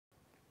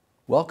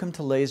Welcome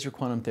to Laser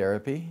Quantum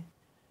Therapy.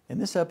 In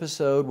this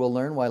episode, we'll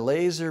learn why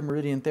laser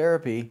meridian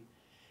therapy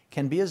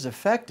can be as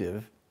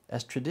effective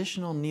as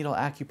traditional needle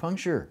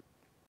acupuncture.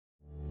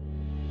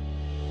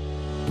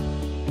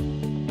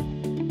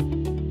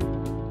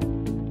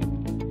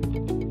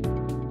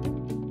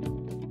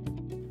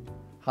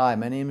 Hi,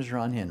 my name is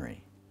Ron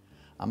Henry.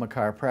 I'm a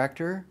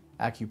chiropractor,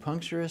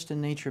 acupuncturist,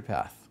 and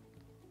naturopath.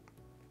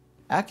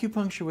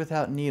 Acupuncture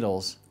without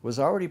needles was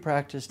already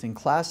practiced in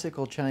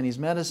classical Chinese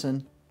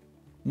medicine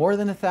more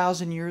than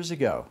 1,000 years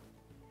ago,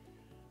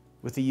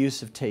 with the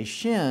use of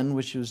teishin,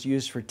 which was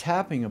used for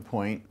tapping a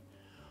point,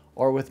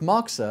 or with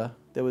moxa,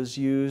 that was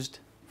used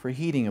for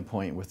heating a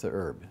point with the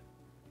herb.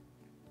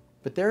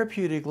 But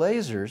therapeutic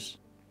lasers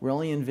were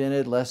only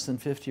invented less than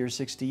 50 or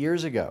 60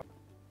 years ago,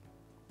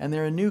 and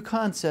they're a new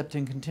concept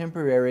in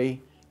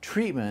contemporary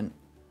treatment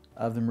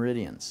of the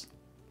meridians.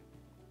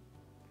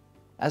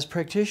 As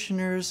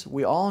practitioners,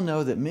 we all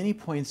know that many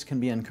points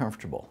can be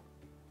uncomfortable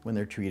when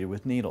they're treated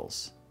with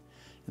needles.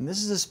 And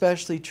this is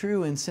especially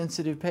true in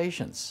sensitive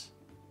patients.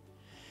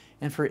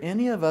 And for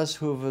any of us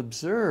who have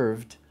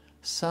observed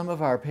some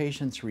of our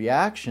patients'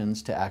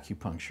 reactions to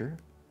acupuncture,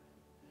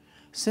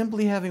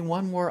 simply having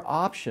one more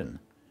option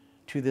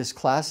to this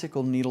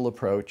classical needle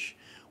approach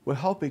will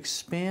help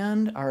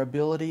expand our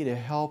ability to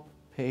help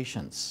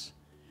patients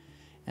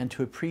and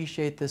to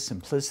appreciate the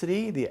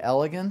simplicity, the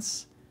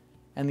elegance,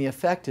 and the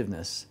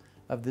effectiveness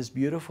of this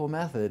beautiful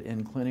method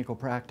in clinical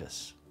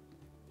practice.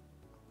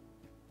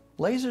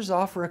 Lasers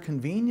offer a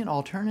convenient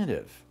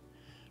alternative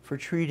for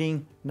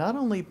treating not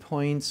only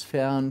points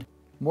found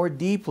more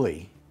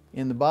deeply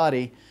in the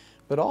body,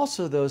 but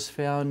also those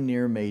found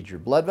near major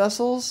blood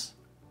vessels,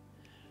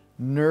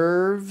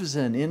 nerves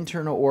and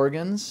internal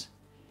organs,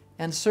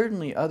 and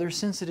certainly other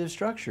sensitive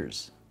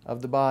structures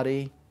of the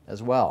body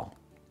as well.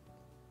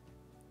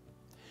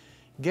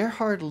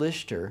 Gerhard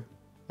Lichter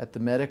at the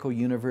Medical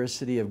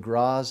University of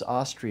Graz,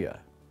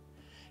 Austria,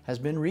 has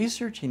been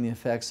researching the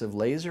effects of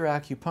laser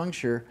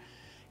acupuncture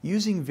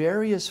using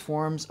various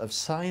forms of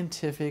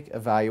scientific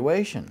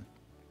evaluation.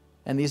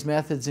 And these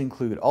methods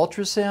include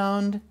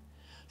ultrasound,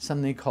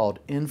 something called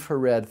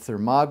infrared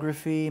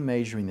thermography,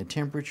 measuring the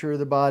temperature of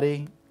the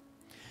body,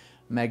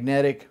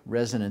 magnetic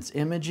resonance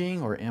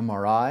imaging, or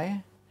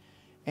MRI,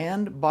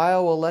 and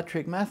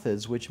bioelectric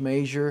methods, which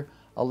measure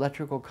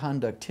electrical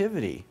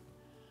conductivity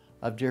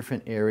of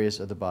different areas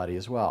of the body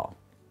as well.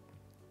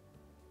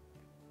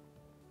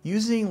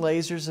 Using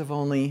lasers of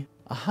only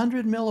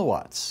 100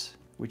 milliwatts,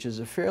 which is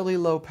a fairly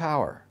low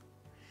power,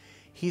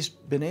 he's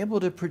been able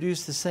to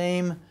produce the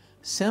same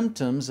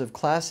symptoms of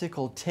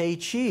classical Tai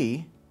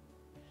Chi,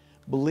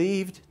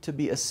 believed to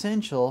be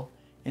essential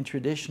in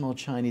traditional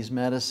Chinese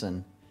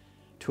medicine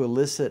to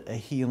elicit a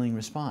healing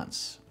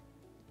response.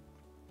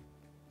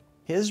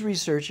 His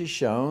research has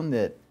shown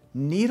that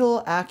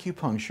needle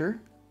acupuncture,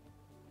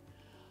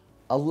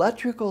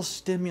 electrical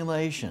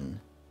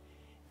stimulation,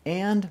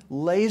 and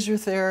laser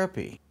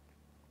therapy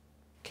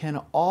can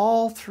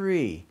all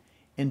three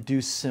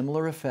induce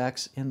similar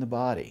effects in the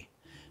body.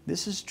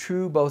 This is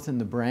true both in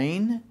the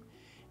brain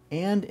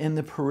and in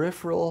the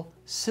peripheral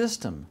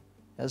system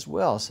as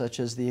well, such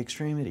as the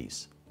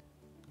extremities.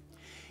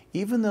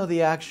 Even though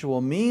the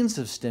actual means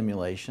of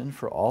stimulation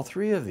for all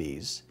three of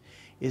these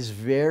is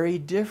very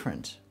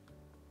different,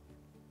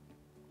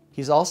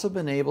 he's also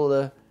been able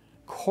to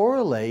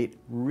correlate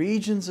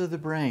regions of the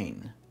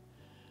brain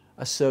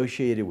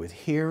associated with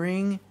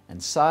hearing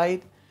and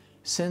sight,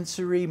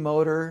 sensory,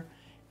 motor,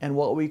 and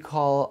what we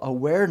call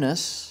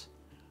awareness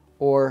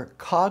or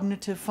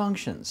cognitive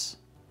functions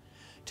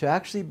to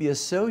actually be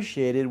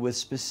associated with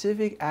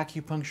specific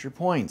acupuncture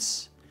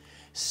points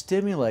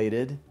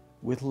stimulated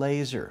with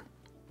laser.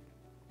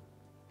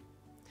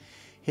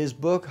 His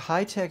book,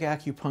 High-Tech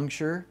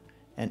Acupuncture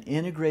and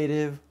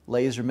Integrative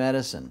Laser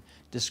Medicine,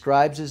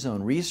 describes his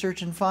own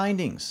research and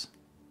findings.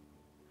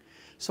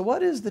 So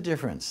what is the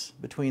difference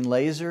between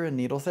laser and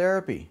needle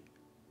therapy?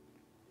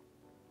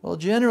 Well,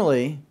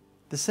 generally,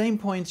 the same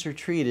points are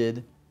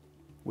treated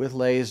with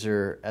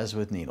laser as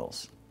with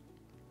needles.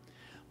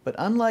 But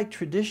unlike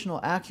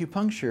traditional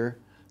acupuncture,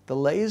 the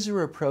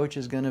laser approach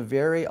is going to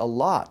vary a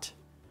lot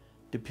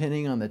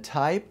depending on the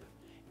type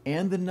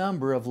and the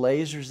number of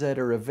lasers that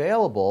are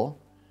available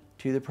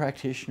to the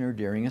practitioner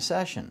during a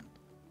session.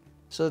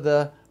 So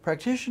the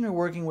practitioner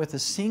working with a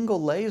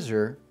single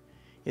laser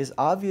is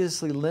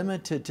obviously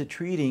limited to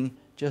treating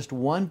just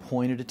one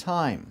point at a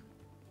time,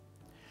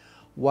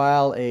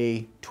 while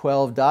a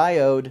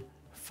 12-diode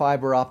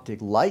fiber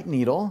optic light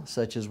needle,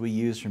 such as we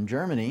use from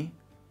Germany,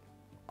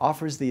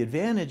 offers the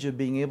advantage of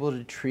being able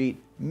to treat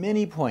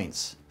many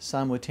points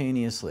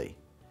simultaneously.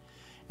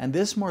 And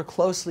this more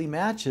closely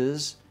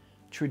matches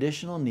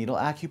traditional needle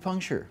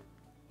acupuncture.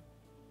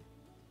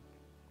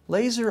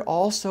 Laser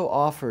also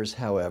offers,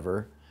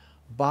 however,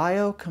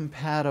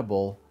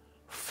 biocompatible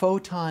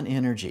photon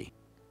energy,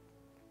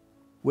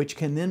 which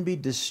can then be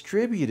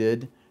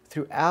distributed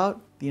throughout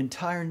the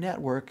entire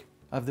network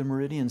of the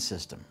meridian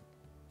system.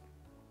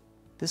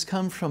 This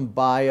comes from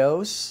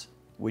bios,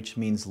 which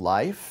means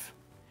life,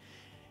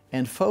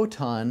 and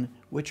photon,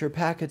 which are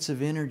packets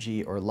of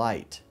energy or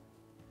light.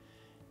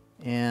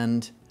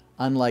 And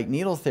unlike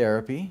needle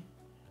therapy,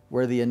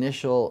 where the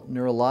initial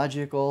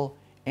neurological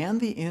and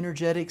the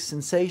energetic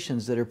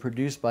sensations that are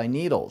produced by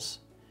needles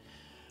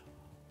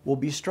will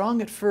be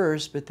strong at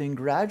first, but then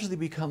gradually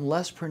become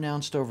less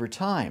pronounced over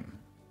time.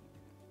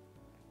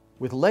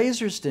 With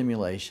laser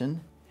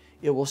stimulation,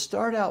 it will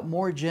start out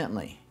more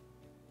gently,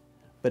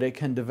 but it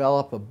can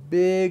develop a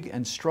big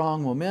and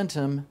strong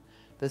momentum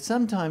that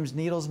sometimes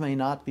needles may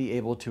not be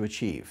able to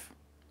achieve.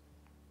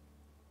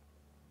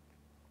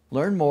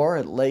 Learn more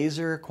at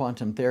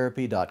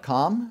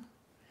laserquantumtherapy.com,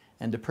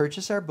 and to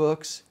purchase our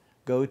books,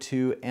 go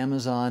to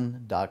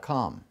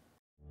amazon.com.